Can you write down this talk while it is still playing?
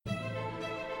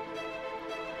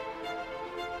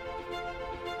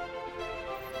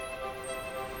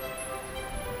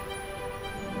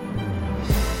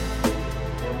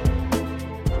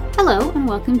and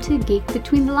welcome to Geek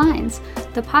Between the Lines,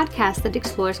 the podcast that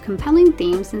explores compelling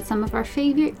themes in some of our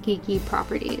favorite geeky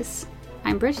properties.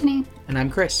 I'm Brittany. And I'm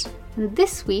Chris. And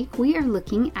this week we are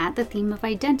looking at the theme of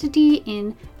identity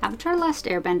in Avatar: Last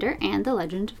Airbender and The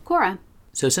Legend of Korra.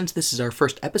 So since this is our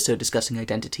first episode discussing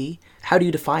identity, how do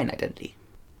you define identity?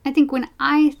 I think when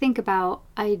I think about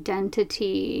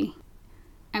identity,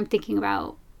 I'm thinking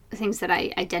about things that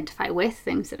I identify with,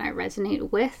 things that I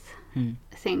resonate with,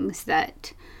 things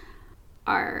that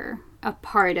are a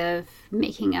part of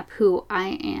making up who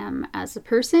I am as a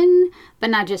person,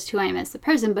 but not just who I am as a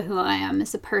person, but who I am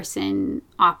as a person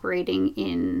operating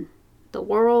in the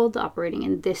world, operating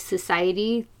in this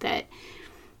society that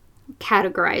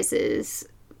categorizes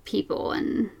people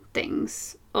and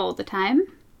things all the time.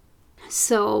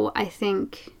 So I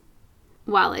think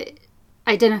while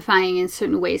identifying in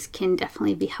certain ways can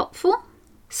definitely be helpful,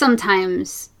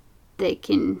 sometimes they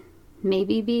can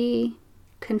maybe be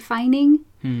confining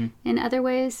in other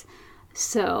ways.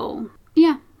 So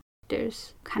yeah,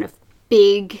 there's kind of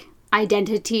big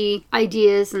identity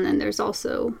ideas, and then there's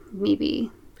also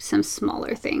maybe some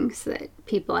smaller things that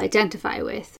people identify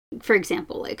with. For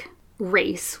example, like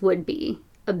race would be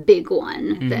a big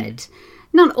one that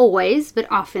not always,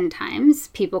 but oftentimes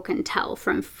people can tell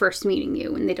from first meeting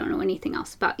you when they don't know anything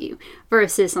else about you,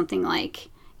 versus something like,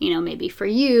 maybe for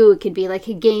you, it could be like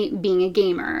being a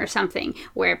gamer or something,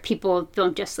 where people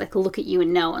don't just like look at you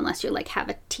and know unless you like have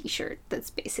a t-shirt that's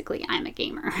basically I'm a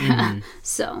gamer.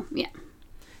 So, yeah.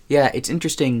 Yeah, it's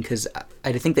interesting because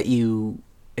I think that you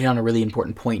hit on a really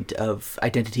important point of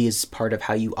identity as part of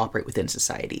how you operate within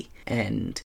society,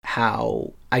 and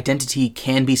how identity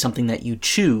can be something that you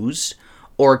choose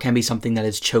or it can be something that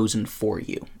is chosen for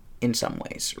you in some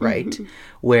ways, right?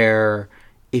 Where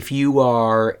if you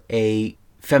are a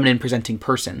feminine presenting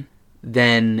person,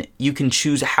 then you can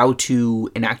choose how to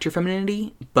enact your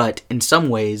femininity, but in some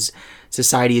ways,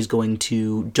 society is going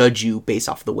to judge you based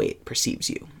off of the way it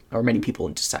perceives you, or many people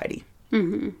in society.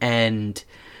 And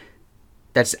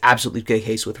that's absolutely the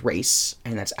case with race,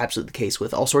 and that's absolutely the case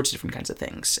with all sorts of different kinds of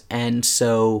things. And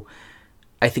so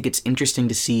I think it's interesting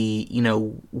to see,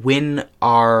 when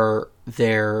are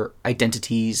there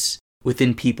identities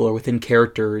within people or within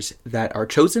characters that are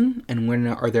chosen, and when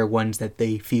are there ones that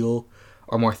they feel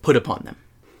are more put upon them?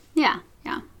 Yeah,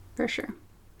 for sure.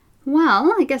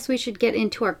 Well, I guess we should get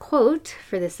into our quote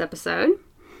for this episode.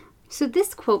 So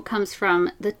this quote comes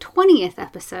from the 20th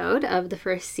episode of the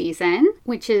first season,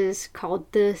 which is called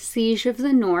The Siege of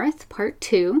the North, Part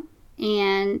 2.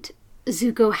 And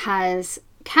Zuko has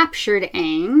captured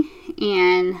Aang,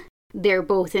 and they're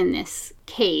both in this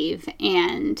cave,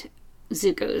 and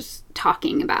Zuko's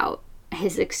talking about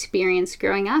his experience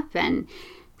growing up and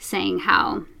saying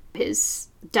how his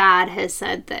dad has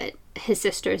said that his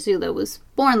sister Zula was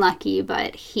born lucky,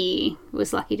 but he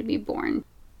was lucky to be born.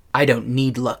 I don't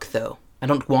need luck, though. I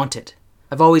don't want it.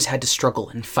 I've always had to struggle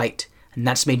and fight, and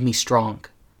that's made me strong.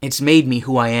 It's made me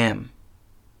who I am.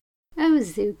 Oh,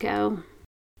 Zuko.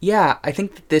 Yeah, I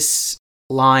think that this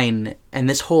line and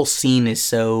this whole scene is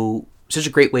such a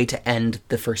great way to end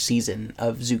the first season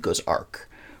of Zuko's arc,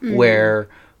 where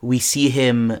we see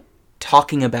him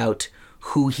talking about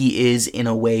who he is in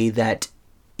a way that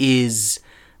is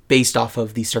based off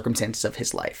of the circumstances of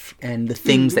his life and the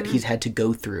things that he's had to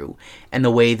go through and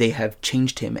the way they have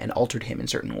changed him and altered him in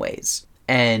certain ways,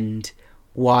 and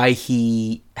why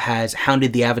he has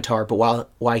hounded the Avatar, but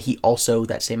why he also,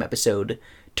 that same episode,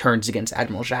 turns against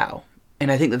Admiral Zhao.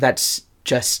 And I think that that's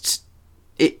just...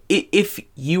 If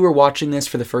you were watching this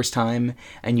for the first time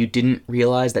and you didn't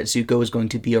realize that Zuko was going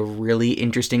to be a really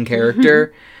interesting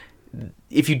character,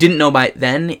 if you didn't know by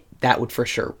then, that would for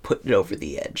sure put it over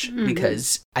the edge.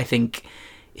 Because I think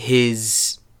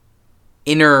his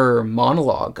inner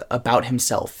monologue about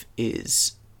himself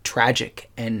is tragic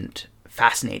and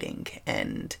fascinating,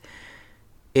 and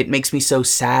it makes me so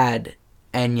sad,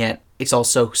 and yet it's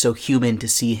also so human to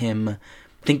see him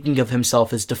thinking of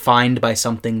himself as defined by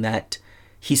something that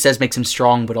he says makes him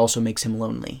strong, but also makes him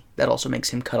lonely. That also makes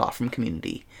him cut off from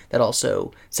community. That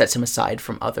also sets him aside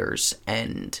from others.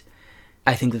 And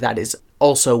I think that is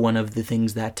also one of the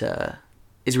things that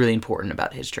is really important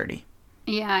about his journey.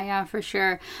 Yeah, for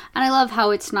sure. And I love how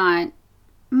it's not,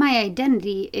 my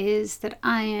identity is that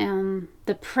I am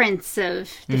the prince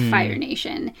of the Fire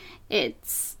Nation.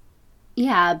 It's,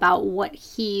 about what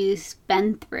he's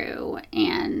been through,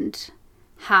 and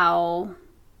how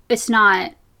it's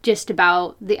not just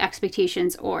about the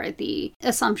expectations or the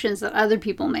assumptions that other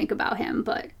people make about him,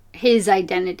 but his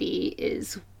identity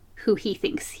is who he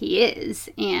thinks he is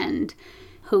and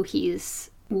who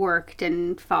he's worked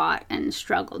and fought and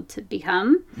struggled to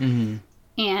become.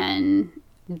 And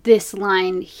this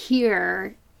line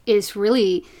here is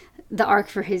really the arc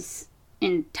for his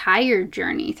entire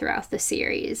journey throughout the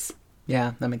series.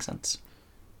 Yeah, that makes sense.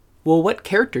 Well, what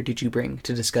character did you bring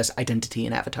to discuss identity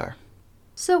in Avatar?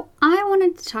 So I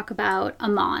wanted to talk about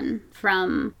Amon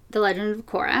from The Legend of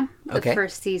Korra, the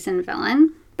first season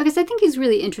villain, because I think he's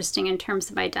really interesting in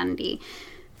terms of identity.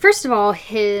 First of all,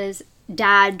 his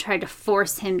dad tried to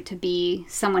force him to be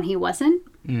someone he wasn't.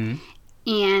 Mm-hmm.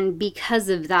 And because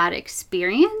of that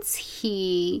experience,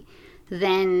 he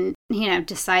then,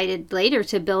 decided later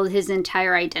to build his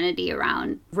entire identity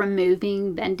around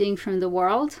removing bending from the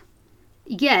world.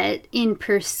 Yet, in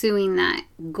pursuing that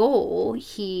goal,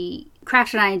 he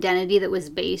crafted an identity that was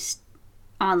based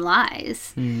on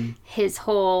lies. Mm. His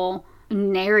whole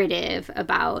narrative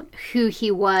about who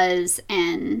he was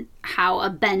and how a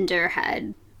bender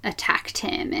had attacked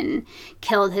him and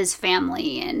killed his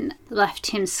family and left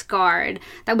him scarred,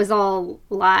 that was all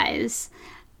lies.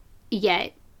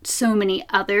 Yet, so many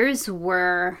others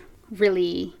were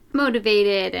really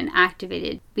motivated and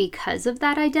activated because of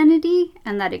that identity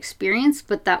and that experience,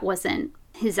 but that wasn't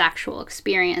his actual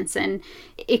experience. And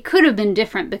it could have been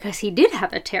different because he did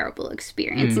have a terrible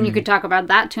experience. Mm. And you could talk about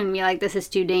that to him and be like, this is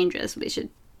too dangerous, we should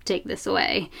take this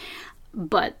away.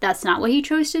 But that's not what he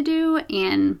chose to do.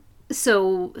 And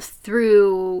so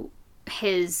through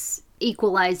his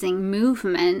equalizing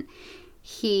movement,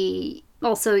 he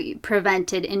also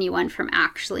prevented anyone from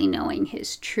actually knowing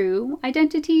his true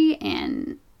identity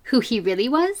and who he really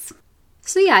was.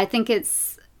 So yeah, I think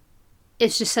it's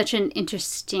just such an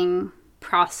interesting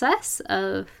process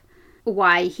of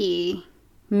why he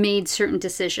made certain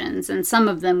decisions, and some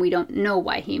of them we don't know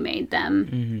why he made them.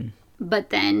 Mm-hmm. But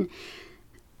then,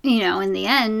 in the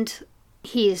end,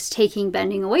 he's taking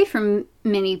bending away from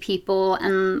many people,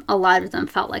 and a lot of them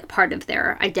felt like part of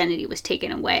their identity was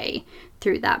taken away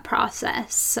through that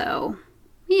process. So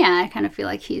yeah, I kind of feel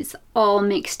like he's all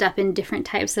mixed up in different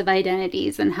types of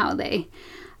identities and how they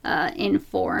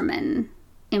inform and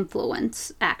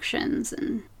influence actions,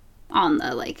 and on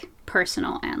the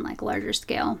personal and larger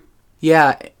scale.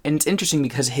 Yeah, and it's interesting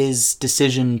because his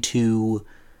decision to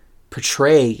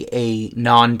portray a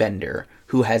non-bender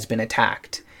who has been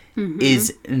attacked is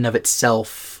in and of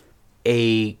itself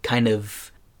a kind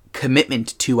of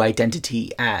commitment to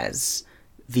identity as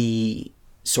the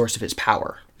source of his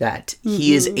power. That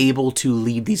he is able to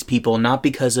lead these people not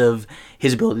because of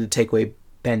his ability to take away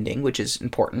bending, which is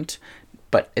important,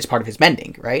 but it's part of his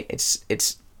bending, right?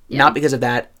 It's not because of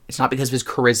that. It's not because of his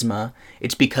charisma.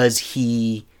 It's because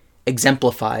he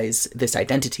exemplifies this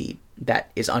identity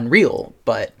that is unreal,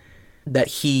 but that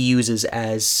he uses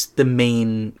as the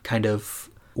main kind of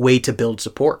way to build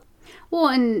support. Well,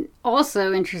 and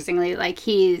also, interestingly,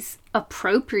 he's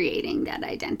appropriating that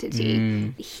identity.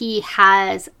 Mm. He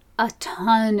has a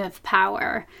ton of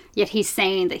power, yet he's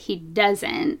saying that he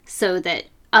doesn't, so that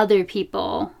other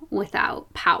people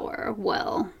without power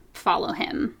will follow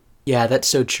him. Yeah, that's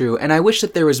so true. And I wish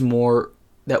that there was more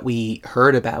that we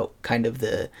heard about kind of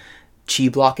the chi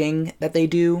blocking that they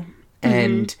do.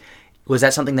 And was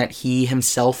that something that he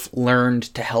himself learned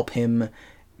to help him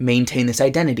maintain this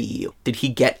identity? Did he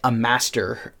get a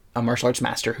master, a martial arts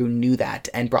master who knew that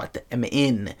and brought them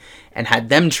in and had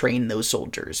them train those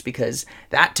soldiers? Because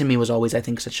that to me was always, I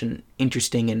think, such an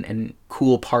interesting and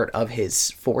cool part of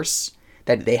his force,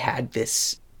 that they had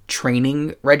this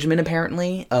training regimen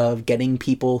apparently of getting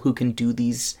people who can do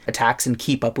these attacks and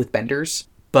keep up with benders.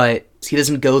 But he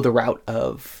doesn't go the route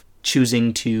of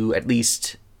choosing to at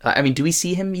least, do we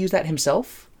see him use that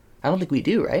himself? I don't think we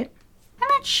do, right? I'm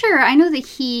not sure. I know that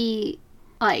he,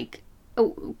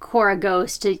 Korra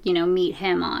goes to, meet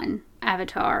him on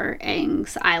Avatar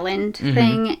Aang's island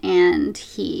thing, and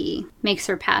he makes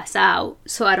her pass out.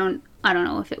 So I don't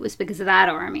know if it was because of that,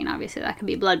 or, obviously that could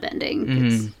be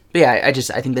bloodbending. But yeah,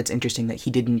 I think that's interesting that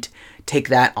he didn't take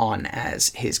that on as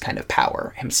his kind of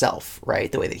power himself,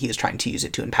 right? The way that he was trying to use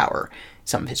it to empower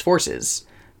some of his forces.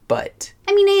 But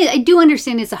I do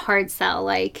understand it's a hard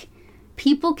sell.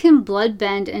 People can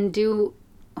bloodbend and do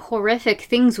horrific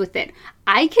things with it.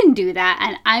 I can do that,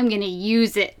 and I'm going to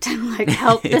use it to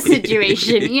help the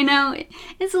situation.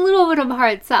 It's a little bit of a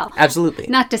hard sell. Absolutely.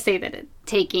 Not to say that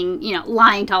taking,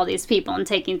 lying to all these people and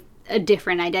taking a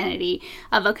different identity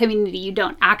of a community you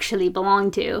don't actually belong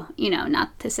to,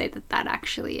 not to say that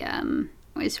actually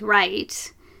is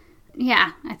right.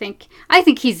 Yeah, I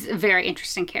think he's a very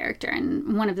interesting character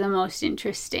and one of the most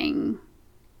interesting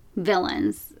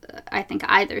villains I think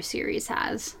either series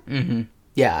has. Mm-hmm.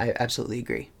 Yeah, I absolutely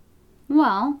agree.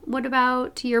 Well, what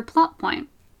about your plot point?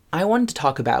 I wanted to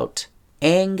talk about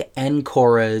Aang and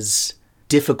Korra's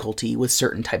difficulty with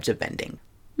certain types of bending.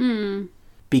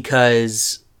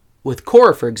 Because with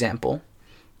Korra, for example,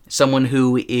 someone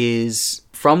who is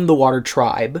from the water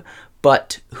tribe,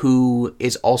 but who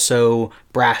is also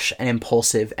brash and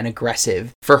impulsive and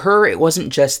aggressive. For her, it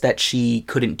wasn't just that she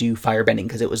couldn't do firebending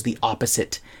because it was the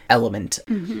opposite element.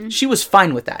 Mm-hmm. She was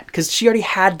fine with that because she already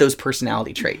had those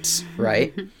personality traits,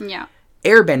 right? Yeah.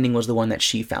 Airbending was the one that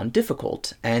she found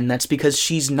difficult, and that's because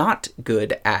she's not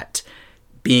good at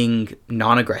being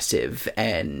non-aggressive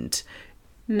and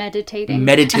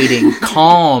meditating,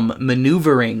 calm,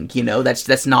 maneuvering,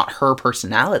 that's not her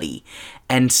personality.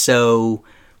 And so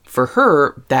for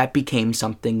her, that became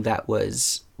something that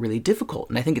was really difficult.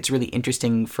 And I think it's really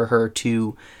interesting for her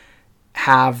to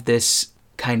have this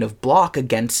kind of block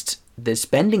against this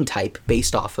bending type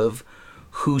based off of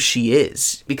who she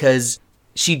is. Because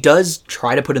she does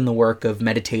try to put in the work of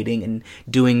meditating and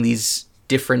doing these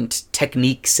different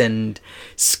techniques and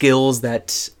skills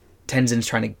that Tenzin's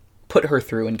trying to put her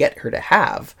through and get her to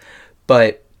have.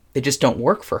 But they just don't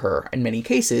work for her in many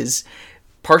cases.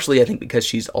 Partially, I think, because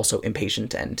she's also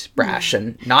impatient and brash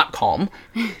and not calm.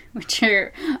 Which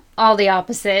are all the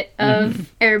opposite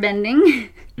of airbending.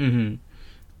 Mm-hmm.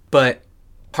 But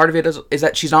part of it is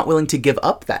that she's not willing to give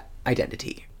up that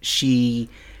identity. She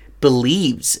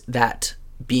believes that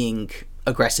being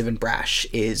aggressive and brash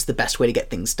is the best way to get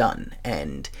things done.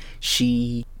 And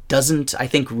she doesn't, I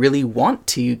think, really want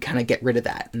to kind of get rid of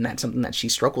that. And that's something that she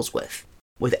struggles with.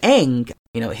 With Aang,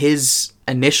 his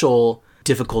initial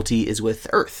difficulty is with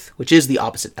earth, which is the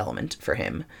opposite element for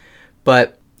him.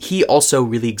 But he also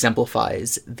really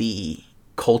exemplifies the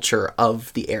culture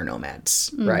of the air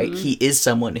nomads, right? He is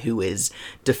someone who is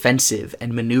defensive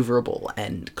and maneuverable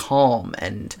and calm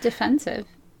and...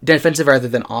 Defensive rather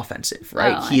than offensive,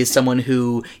 right? He is someone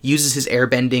who uses his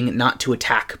airbending not to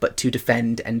attack, but to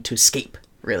defend and to escape,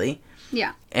 really.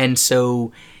 Yeah. And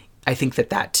so I think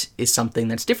that is something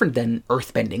that's different than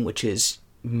earthbending, which is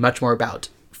much more about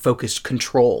focused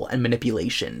control and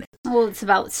manipulation. Well, it's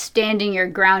about standing your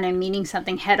ground and meeting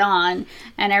something head on,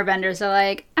 and airbenders are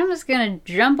like, I'm just gonna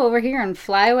jump over here and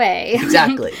fly away.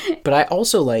 Exactly. But I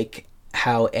also like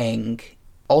how Aang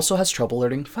also has trouble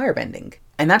learning firebending.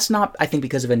 And that's not, I think,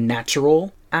 because of a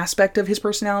natural aspect of his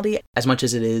personality, as much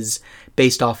as it is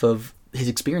based off of his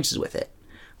experiences with it.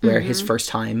 Where his first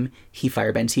time he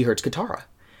firebends, he hurts Katara.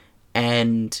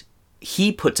 And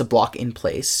he puts a block in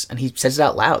place, and he says it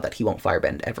out loud that he won't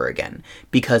firebend ever again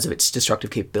because of its destructive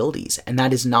capabilities, and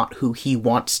that is not who he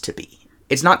wants to be.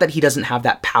 It's not that he doesn't have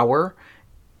that power,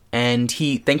 and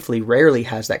he thankfully rarely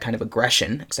has that kind of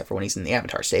aggression, except for when he's in the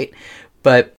Avatar state,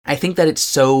 but I think that it's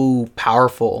so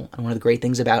powerful, and one of the great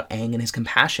things about Aang and his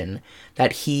compassion,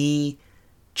 that he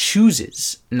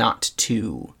chooses not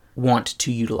to want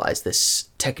to utilize this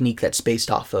technique that's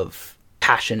based off of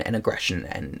passion and aggression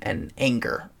and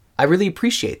anger. I really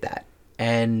appreciate that.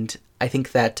 And I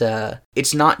think that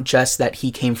it's not just that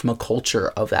he came from a culture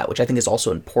of that, which I think is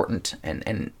also important,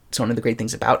 and it's one of the great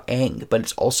things about Aang, but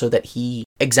it's also that he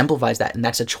exemplifies that, and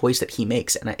that's a choice that he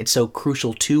makes, and it's so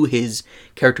crucial to his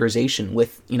characterization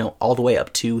with, all the way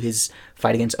up to his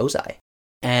fight against Ozai.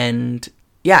 And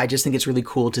yeah, I just think it's really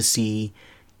cool to see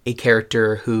a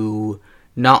character who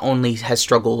not only has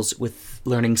struggles with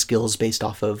learning skills based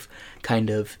off of kind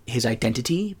of his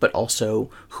identity, but also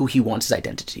who he wants his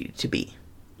identity to be.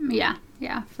 Yeah,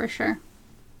 for sure.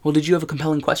 Well, did you have a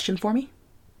compelling question for me?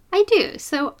 I do.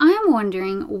 So I'm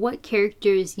wondering what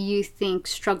characters you think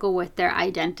struggle with their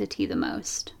identity the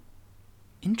most.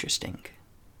 Interesting.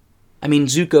 I mean,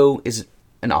 Zuko is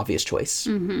an obvious choice,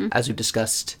 as we've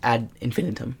discussed ad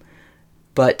infinitum.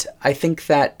 But I think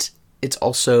that it's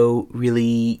also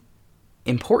really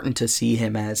important to see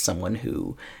him as someone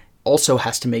who also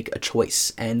has to make a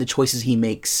choice, and the choices he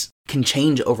makes can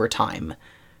change over time,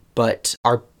 but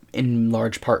are in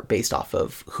large part based off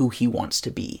of who he wants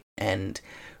to be, and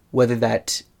whether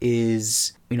that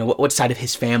is, what side of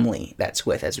his family that's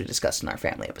with, as we discussed in our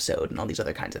family episode, and all these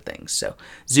other kinds of things. So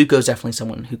Zuko's definitely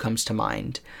someone who comes to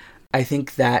mind. I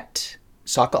think that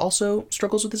Sokka also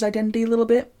struggles with his identity a little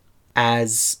bit,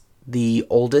 as the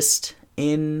oldest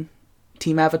in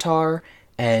Team Avatar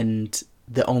and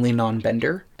the only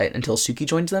non-bender until Suki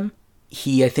joins them.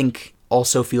 He, I think,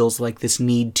 also feels like this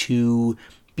need to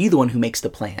be the one who makes the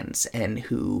plans and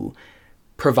who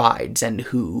provides and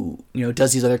who,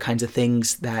 does these other kinds of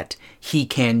things that he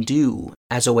can do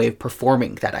as a way of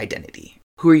performing that identity.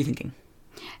 Who are you thinking?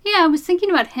 Yeah, I was thinking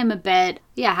about him a bit.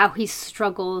 Yeah, how he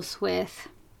struggles with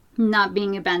not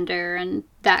being a bender and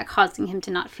that causing him to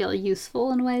not feel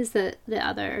useful in ways that the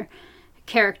other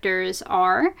characters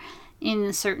are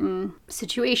in certain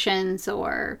situations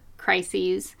or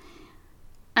crises.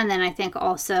 And then I think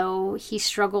also he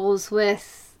struggles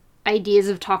with ideas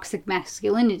of toxic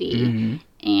masculinity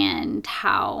and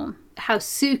how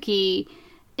Suki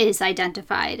is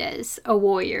identified as a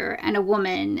warrior and a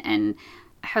woman, and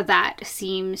how that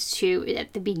seems to,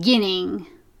 at the beginning,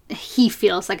 he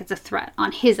feels like it's a threat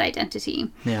on his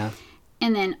identity. Yeah.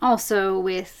 And then also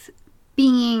with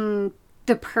being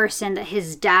the person that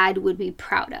his dad would be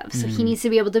proud of. So he needs to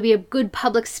be able to be a good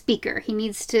public speaker. He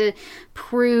needs to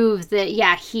prove that,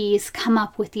 yeah, he's come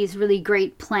up with these really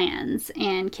great plans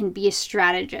and can be a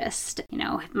strategist. You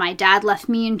know, my dad left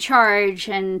me in charge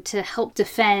and to help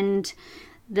defend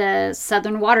the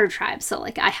Southern Water Tribe. So,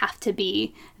 like, I have to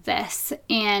be this.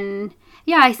 And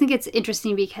yeah, I think it's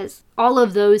interesting because all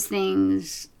of those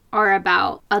things are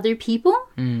about other people.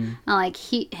 Like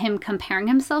him comparing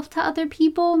himself to other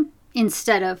people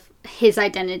instead of his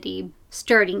identity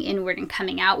starting inward and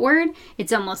coming outward.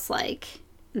 It's almost like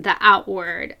the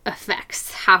outward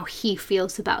affects how he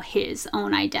feels about his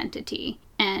own identity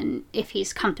and if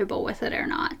he's comfortable with it or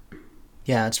not.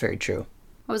 Yeah, that's very true.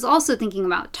 I was also thinking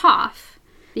about Toph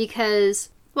because,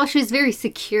 well, she's very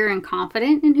secure and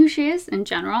confident in who she is in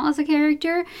general as a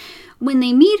character. When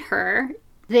they meet her,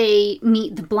 they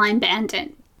meet the blind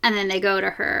bandit, and then they go to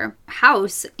her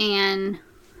house and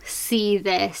see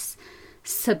this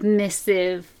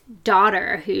submissive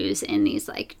daughter who's in these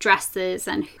like dresses,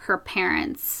 and her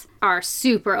parents are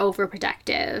super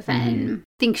overprotective and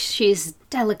think she's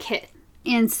delicate.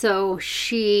 And so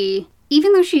she,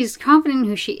 even though she's confident in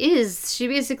who she is, she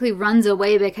basically runs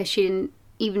away because she didn't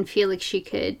even feel like she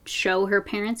could show her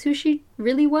parents who she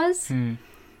really was.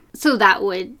 So that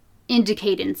would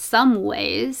indicate in some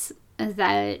ways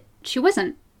that she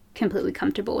wasn't completely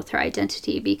comfortable with her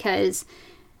identity, because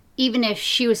even if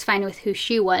she was fine with who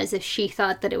she was, if she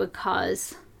thought that it would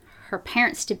cause her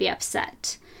parents to be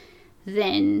upset,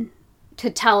 then to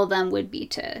tell them would be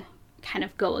to kind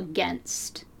of go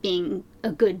against being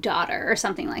a good daughter or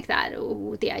something like that,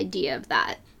 the idea of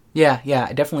that. Yeah,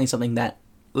 definitely something that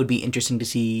would be interesting to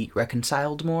see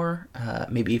reconciled more.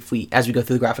 Maybe if we, as we go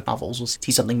through the graphic novels, we'll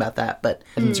see something about that, but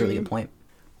I think it's a really good point.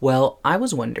 Well, I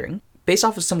was wondering, based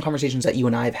off of some conversations that you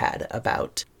and I have had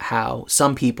about how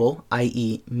some people,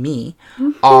 i.e. me,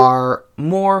 are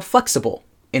more flexible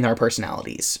in our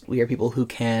personalities. We are people who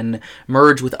can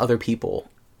merge with other people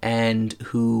and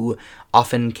who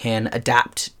often can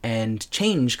adapt and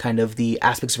change kind of the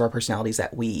aspects of our personalities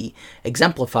that we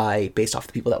exemplify based off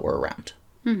the people that we're around.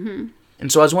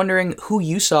 And so I was wondering who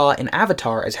you saw in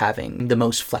Avatar as having the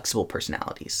most flexible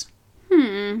personalities.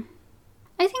 I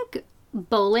think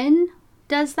Bolin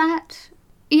does that.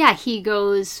 Yeah, he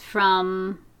goes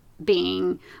from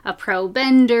being a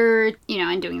pro-bender, you know,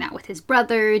 and doing that with his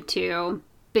brother, to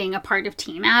being a part of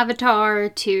Team Avatar,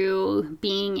 to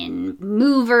being in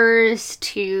Movers,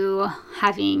 to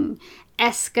having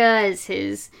Eska as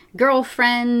his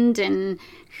girlfriend and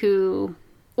who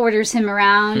orders him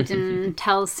around and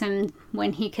tells him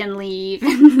when he can leave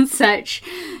and such.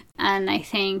 And I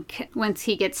think once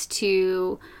he gets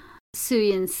to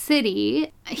Suyin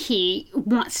City, he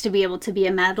wants to be able to be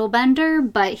a metal bender,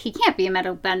 but he can't be a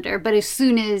metal bender. But as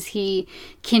soon as he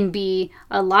can be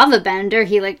a lava bender,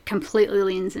 he like completely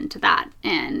leans into that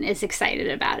and is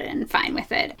excited about it and fine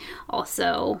with it.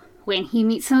 Also, when he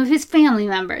meets some of his family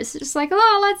members, just like,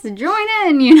 oh, let's join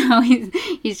in, you know,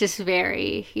 he's just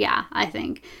very, I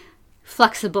think,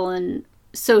 flexible in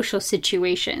social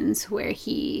situations where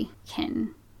he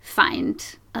can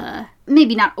find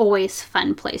maybe not always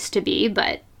fun place to be,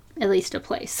 but at least a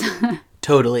place.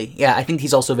 Totally. Yeah, I think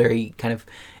he's also very kind of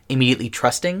immediately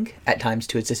trusting, at times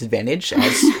to his disadvantage,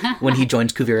 as when he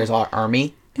joins Kuvira's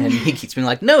army. And he keeps being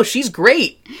like, no, she's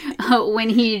great. When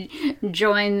he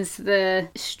joins the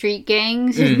street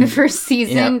gangs in the first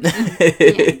season.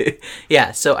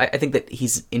 Yeah, so I think that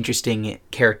he's an interesting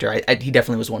character. He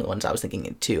definitely was one of the ones I was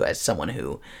thinking too, as someone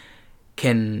who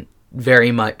can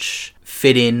very much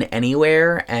fit in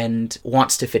anywhere and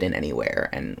wants to fit in anywhere,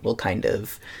 and will kind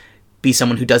of be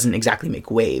someone who doesn't exactly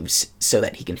make waves so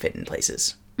that he can fit in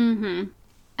places.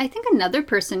 I think another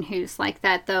person who's like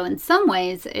that, though, in some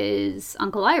ways, is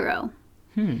Uncle Iroh.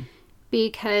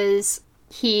 Because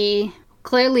he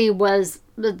clearly was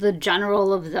the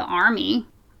general of the army,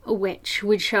 which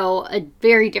would show a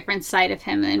very different side of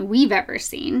him than we've ever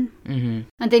seen. And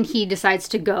then he decides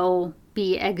to go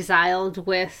be exiled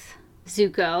with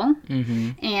Zuko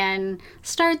and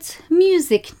starts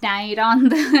music night on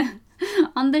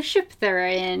the ship they're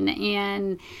in,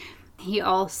 and he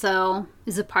also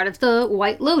is a part of the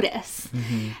White Lotus.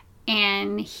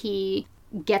 And he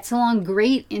gets along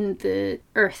great in the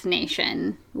Earth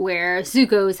Nation, where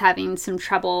Zuko is having some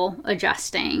trouble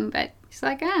adjusting, but He's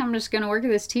like, I'm just going to work at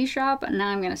this tea shop, and now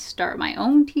I'm going to start my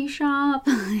own tea shop.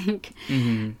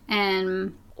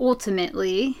 And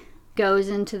ultimately goes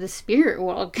into the spirit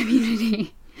world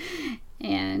community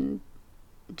and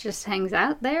just hangs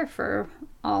out there for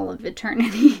all of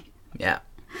eternity. Yeah.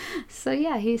 So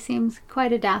yeah, he seems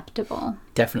quite adaptable.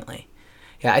 Definitely.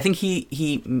 Yeah, I think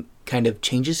he kind of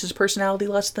changes his personality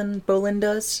less than Bolin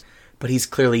does, but he's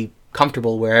clearly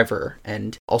comfortable wherever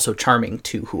and also charming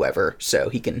to whoever, so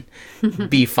he can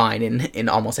be fine in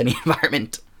almost any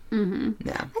environment.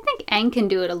 Yeah. I think Aang can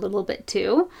do it a little bit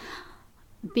too,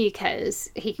 because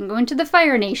he can go into the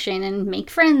Fire Nation and make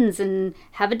friends and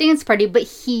have a dance party, but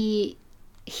he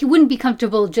wouldn't be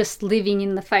comfortable just living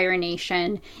in the Fire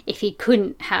Nation if he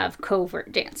couldn't have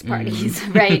covert dance parties,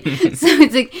 right? So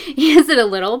it's like he has it a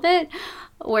little bit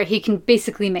where he can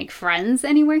basically make friends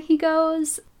anywhere he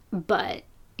goes, but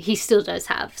he still does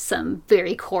have some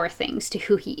very core things to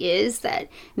who he is that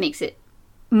makes it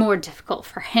more difficult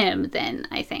for him than,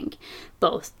 I think,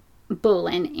 both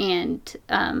Bolin and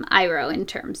Iroh in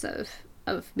terms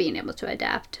of being able to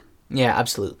adapt. Yeah,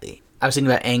 absolutely. I was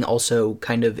thinking about Aang also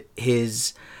kind of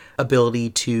his ability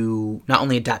to not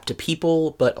only adapt to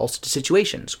people, but also to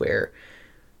situations where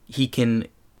he can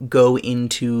go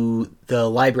into the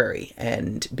library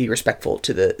and be respectful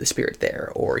to the spirit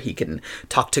there, or he can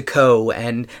talk to Ko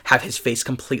and have his face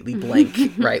completely blank,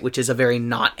 right? Which is a very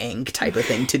not Aang type of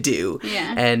thing to do.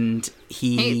 Yeah. And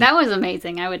that was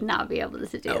amazing. I would not be able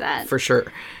to do that. For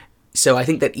sure. So I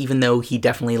think that even though he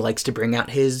definitely likes to bring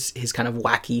out his kind of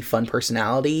wacky, fun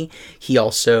personality, he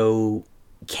also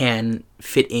can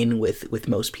fit in with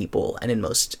most people and in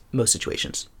most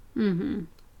situations. Well,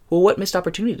 what missed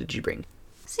opportunity did you bring?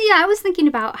 So yeah, I was thinking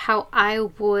about how I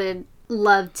would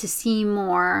love to see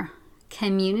more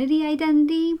community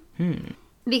identity.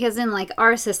 Because in like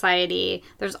our society,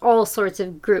 there's all sorts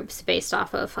of groups based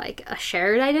off of like a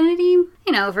shared identity.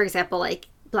 You know, for example, like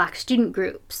Black student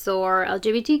groups or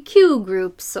LGBTQ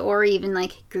groups or even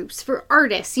like groups for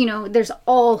artists. You know, there's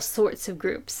all sorts of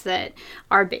groups that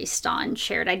are based on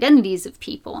shared identities of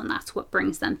people, and that's what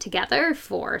brings them together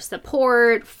for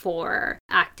support, for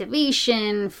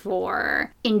activation,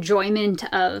 for enjoyment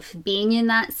of being in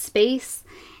that space.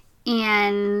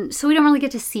 And so we don't really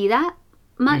get to see that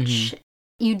much.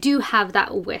 You do have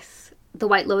that with the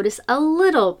White Lotus a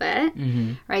little bit,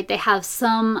 right? They have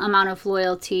some amount of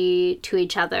loyalty to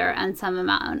each other and some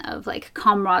amount of like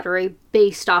camaraderie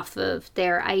based off of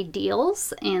their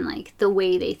ideals and like the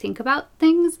way they think about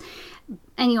things.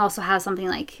 And you also have something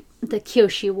like the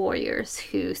Kyoshi warriors,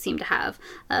 who seem to have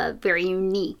a very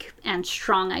unique and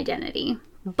strong identity.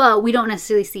 But we don't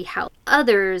necessarily see how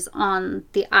others on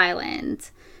the island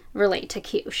relate to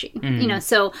Kyoshi. You know,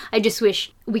 so I just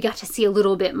wish we got to see a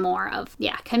little bit more of,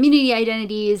 community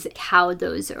identities, how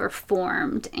those are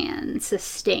formed and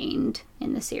sustained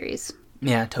in the series.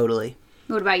 Yeah, totally.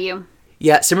 What about you?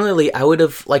 Yeah, similarly, I would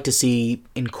have liked to see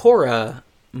in Korra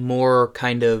more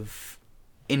kind of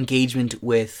engagement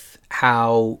with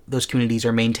how those communities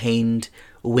are maintained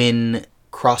when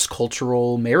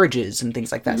cross-cultural marriages and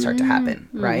things like that start to happen,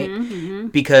 right?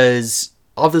 Because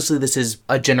obviously this is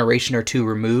a generation or two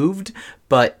removed,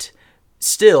 but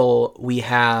still we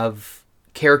have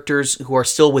characters who are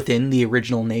still within the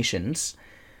original nations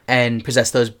and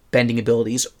possess those bending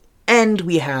abilities. And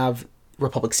we have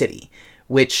Republic City,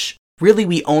 which really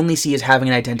we only see as having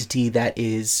an identity that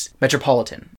is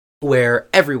metropolitan, where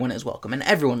everyone is welcome and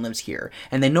everyone lives here.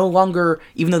 And they no longer,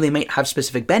 even though they might have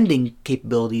specific bending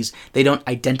capabilities, they don't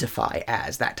identify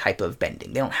as that type of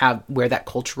bending. They don't wear that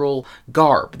cultural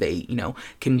garb. They,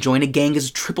 can join a gang as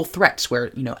triple threats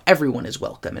where, everyone is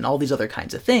welcome and all these other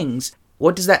kinds of things.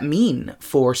 What does that mean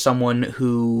for someone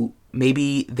who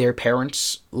maybe their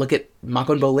parents look at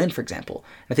Mako and Bolin, for example?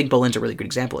 I think Bolin's a really good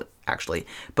example, actually.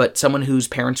 But someone whose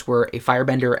parents were a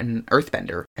firebender and an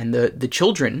earthbender, and the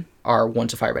children are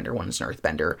one's a firebender, one's an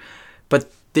earthbender,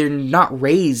 but they're not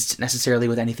raised necessarily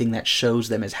with anything that shows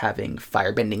them as having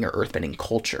firebending or earthbending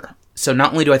culture. So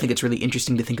not only do I think it's really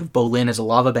interesting to think of Bolin as a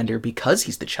lava bender because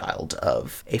he's the child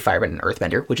of a firebender and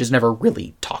earthbender, which is never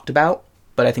really talked about,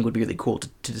 but I think would be really cool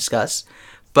to discuss.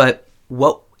 But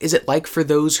what is it like for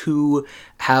those who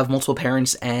have multiple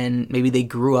parents and maybe they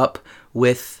grew up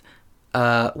with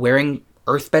wearing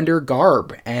earthbender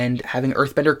garb and having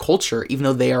earthbender culture, even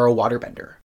though they are a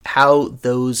waterbender? How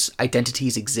those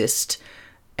identities exist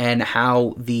and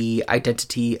how the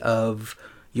identity of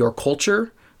your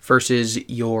culture versus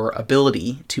your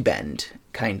ability to bend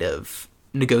kind of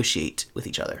negotiate with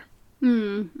each other.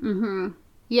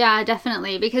 Yeah,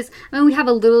 definitely. Because, we have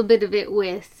a little bit of it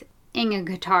with Aang and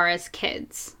Katara's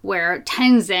kids, where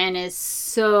Tenzin is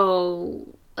so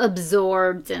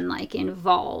absorbed and like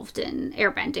involved in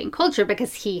airbending culture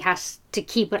because he has to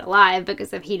keep it alive,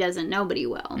 because if he doesn't, nobody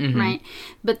will, right?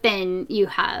 But then you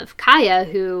have Kaya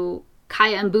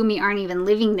and Bumi aren't even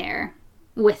living there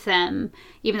with them,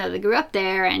 even though they grew up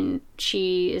there, and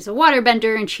she is a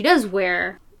waterbender and she does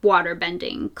wear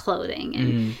waterbending clothing,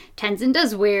 and Tenzin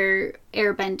does wear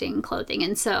airbending clothing,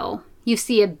 and so you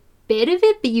see a bit of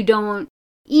it, but you don't,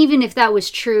 even if that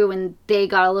was true and they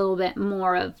got a little bit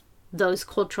more of those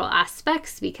cultural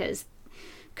aspects, because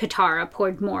Katara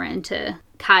poured more into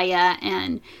Kaya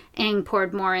and Aang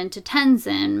poured more into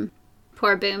Tenzin.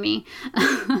 Poor Bumi.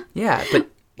 Yeah, but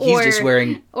he's just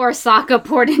wearing... Or Sokka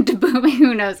poured into Bumi.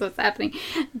 Who knows what's happening.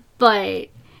 But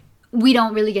we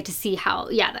don't really get to see how,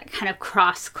 that kind of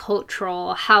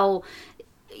cross-cultural, how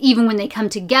even when they come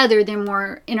together, they're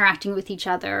more interacting with each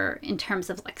other in terms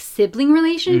of like sibling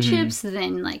relationships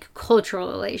than like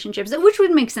cultural relationships, which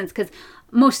would make sense because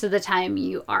most of the time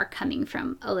you are coming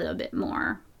from a little bit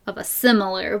more of a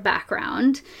similar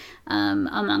background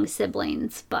among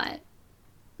siblings. But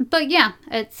yeah,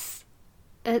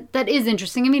 that is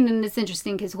interesting. I mean, and it's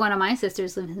interesting because one of my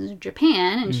sisters lives in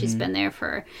Japan and she's been there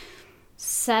for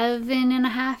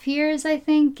 7.5 years, I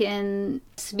think, and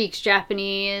speaks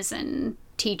Japanese and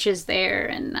teaches there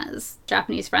and has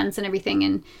Japanese friends and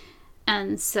everything,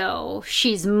 and so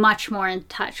she's much more in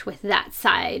touch with that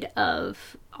side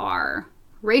of our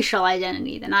racial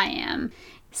identity than I am.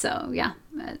 So yeah,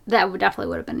 that would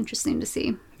have been interesting to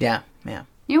see. Yeah.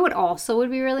 You know what also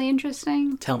would be really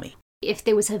interesting? Tell me. If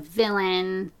there was a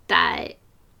villain that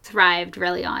thrived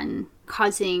really on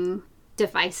causing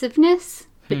divisiveness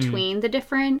between the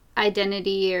different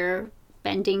identity or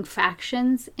bending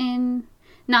factions in,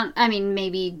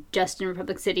 maybe just in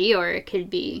Republic City, or it could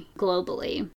be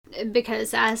globally.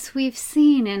 Because as we've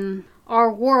seen in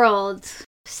our world,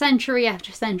 century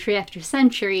after century after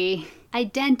century,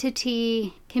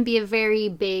 identity can be a very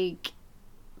big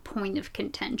point of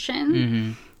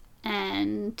contention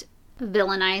and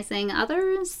villainizing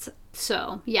others.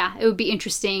 So yeah, it would be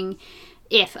interesting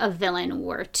if a villain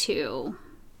were to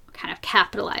kind of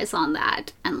capitalize on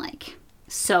that and like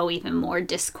sow even more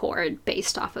discord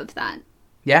based off of that.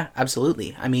 Yeah,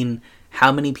 absolutely. I mean,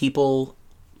 how many people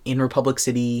in Republic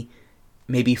City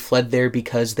maybe fled there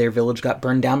because their village got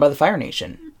burned down by the Fire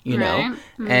Nation, you know?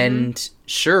 And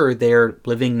sure, they're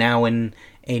living now in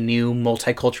a new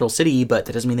multicultural city, but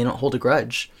that doesn't mean they don't hold a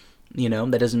grudge, you know?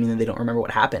 That doesn't mean that they don't remember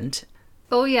what happened.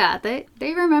 Oh yeah, they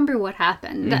remember what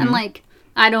happened. And like,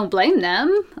 I don't blame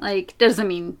them. Like, doesn't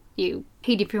mean you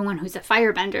hate everyone who's a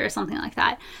firebender or something like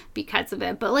that because of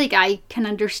it. But like, I can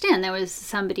understand. There was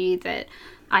somebody that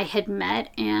I had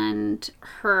met and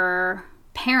her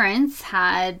parents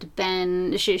had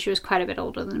been, she was quite a bit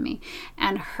older than me,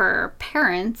 and her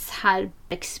parents had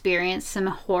experienced some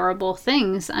horrible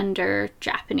things under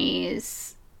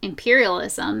Japanese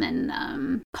imperialism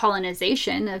and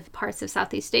colonization of parts of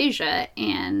Southeast Asia,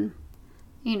 and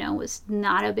you know, was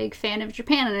not a big fan of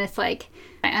Japan. And it's like,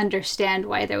 I understand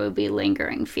why there would be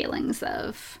lingering feelings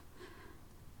of,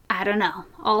 I don't know,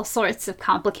 all sorts of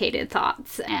complicated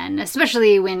thoughts. And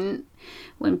especially when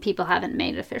people haven't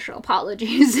made official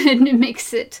apologies, and it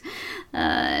makes it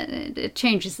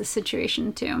changes the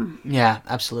situation too. Yeah,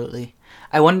 absolutely.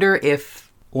 I wonder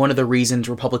if one of the reasons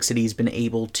Republic City has been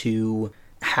able to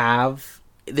have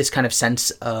this kind of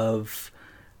sense of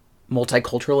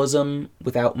multiculturalism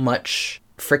without much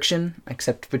friction,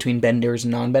 except between benders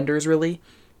and non-benders, really,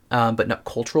 but not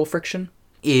cultural friction,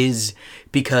 is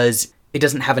because it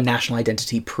doesn't have a national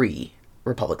identity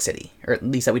pre-Republic City, or at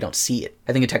least that we don't see it.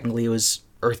 I think technically it was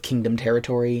Earth Kingdom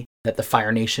territory that the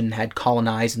Fire Nation had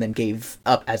colonized and then gave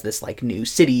up as this like new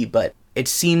city, but it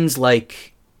seems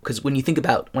like, because when I think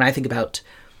about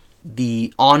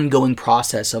the ongoing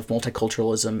process of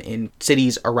multiculturalism in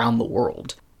cities around the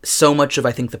world, so much of,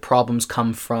 I think, the problems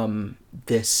come from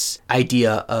this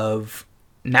idea of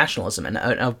nationalism and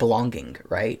of belonging,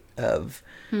 right? Of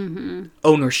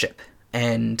ownership.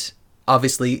 And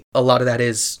obviously, a lot of that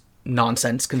is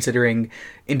nonsense, considering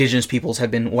indigenous peoples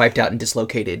have been wiped out and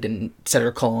dislocated and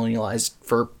settler colonialized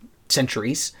for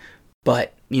centuries.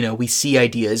 But, you know, we see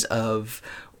ideas of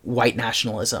white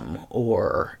nationalism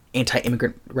or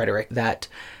anti-immigrant rhetoric that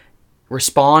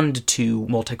respond to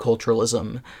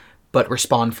multiculturalism, but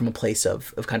respond from a place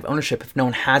of kind of ownership. If no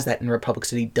one has that in Republic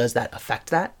City, does that affect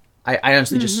that? I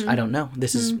honestly just, I don't know.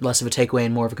 This is less of a takeaway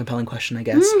and more of a compelling question, I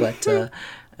guess. But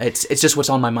it's just what's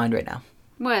on my mind right now.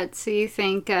 What, so you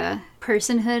think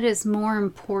personhood is more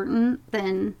important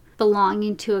than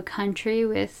belonging to a country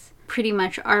with pretty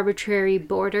much arbitrary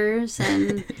borders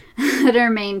and that are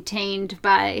maintained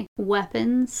by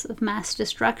weapons of mass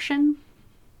destruction?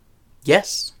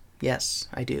 Yes,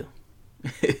 I do.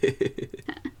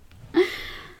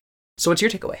 So what's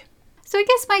your takeaway? So I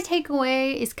guess my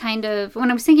takeaway is kind of, when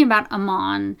I was thinking about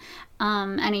Amon,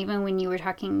 and even when you were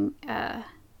talking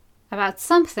about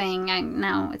something,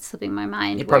 now it's slipping my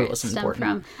mind. It probably wasn't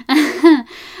important.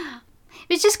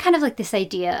 It's just kind of like this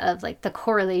idea of like the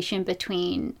correlation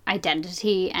between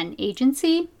identity and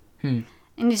agency. And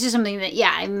it's just something that,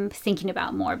 I'm thinking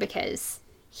about more because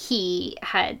he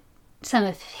had some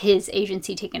of his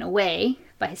agency taken away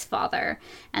by his father,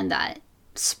 and that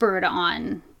spurred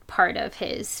on part of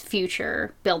his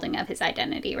future building of his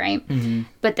identity, right?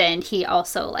 But then he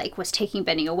also like was taking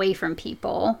Benny away from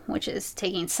people, which is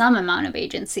taking some amount of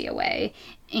agency away,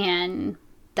 and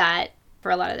that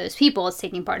for a lot of those people is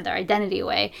taking part of their identity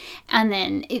away. And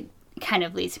then it kind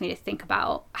of leads me to think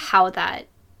about how that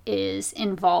is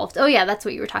involved. Oh yeah, that's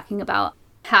what you were talking about,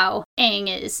 how Aang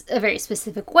is a very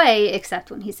specific way except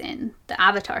when he's in the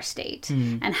avatar state,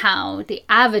 and how the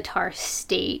avatar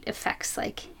state affects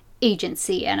like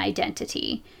agency and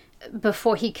identity.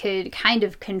 Before he could kind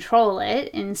of control it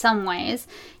in some ways,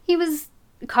 he was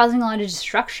causing a lot of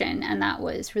destruction, and that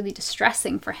was really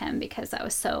distressing for him because that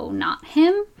was so not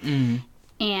him.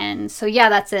 And so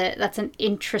that's an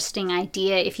interesting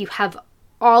idea. If you have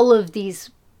all of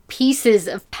these pieces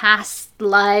of past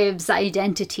lives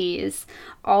identities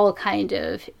all kind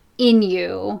of in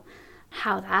you,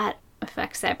 how that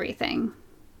affects everything.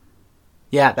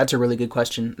 Yeah, that's a really good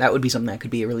question. That would be something that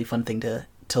could be a really fun thing to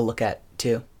look at,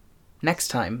 too. Next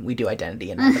time we do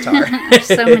identity and Avatar.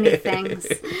 So many things.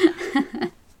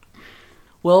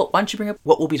 Well, why don't you bring up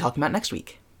what we'll be talking about next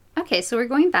week? Okay, so we're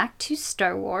going back to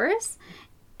Star Wars,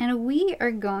 and we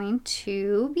are going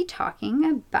to be talking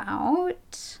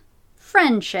about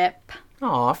friendship.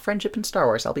 Aw, friendship in Star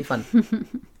Wars. That'll be fun.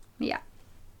 Yeah.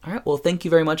 All right, well, thank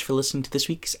you very much for listening to this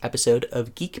week's episode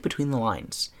of Geek Between the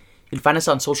Lines. You can find us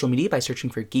on social media by searching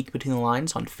for Geek Between the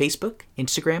Lines on Facebook,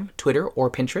 Instagram, Twitter,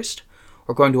 or Pinterest,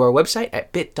 or going to our website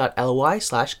at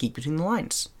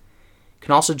bit.ly/geekbetweenthelines. You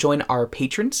can also join our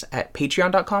patrons at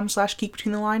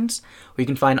patreon.com/geekbetweenthelines, where you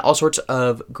can find all sorts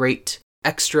of great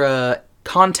extra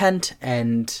content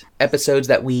and episodes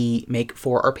that we make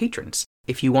for our patrons.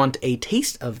 If you want a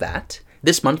taste of that,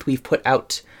 this month we've put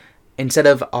out, instead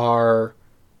of our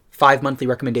 5 monthly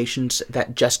recommendations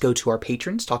that just go to our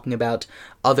patrons, talking about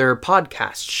other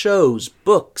podcasts, shows,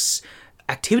 books,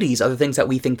 activities, other things that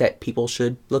we think that people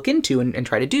should look into and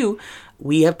try to do,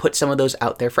 we have put some of those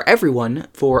out there for everyone,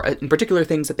 for in particular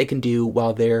things that they can do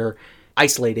while they're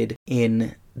isolated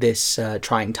in this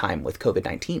trying time with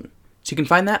COVID-19. So you can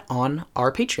find that on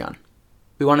our Patreon.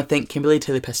 We want to thank Kimberly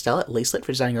Taylor Pastel at Lacelet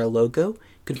for designing our logo. You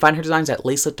can find her designs at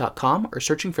lacelet.com or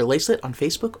searching for Lacelet on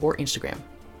Facebook or Instagram.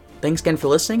 Thanks again for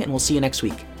listening, and we'll see you next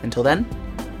week. Until then,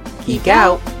 geek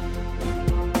out!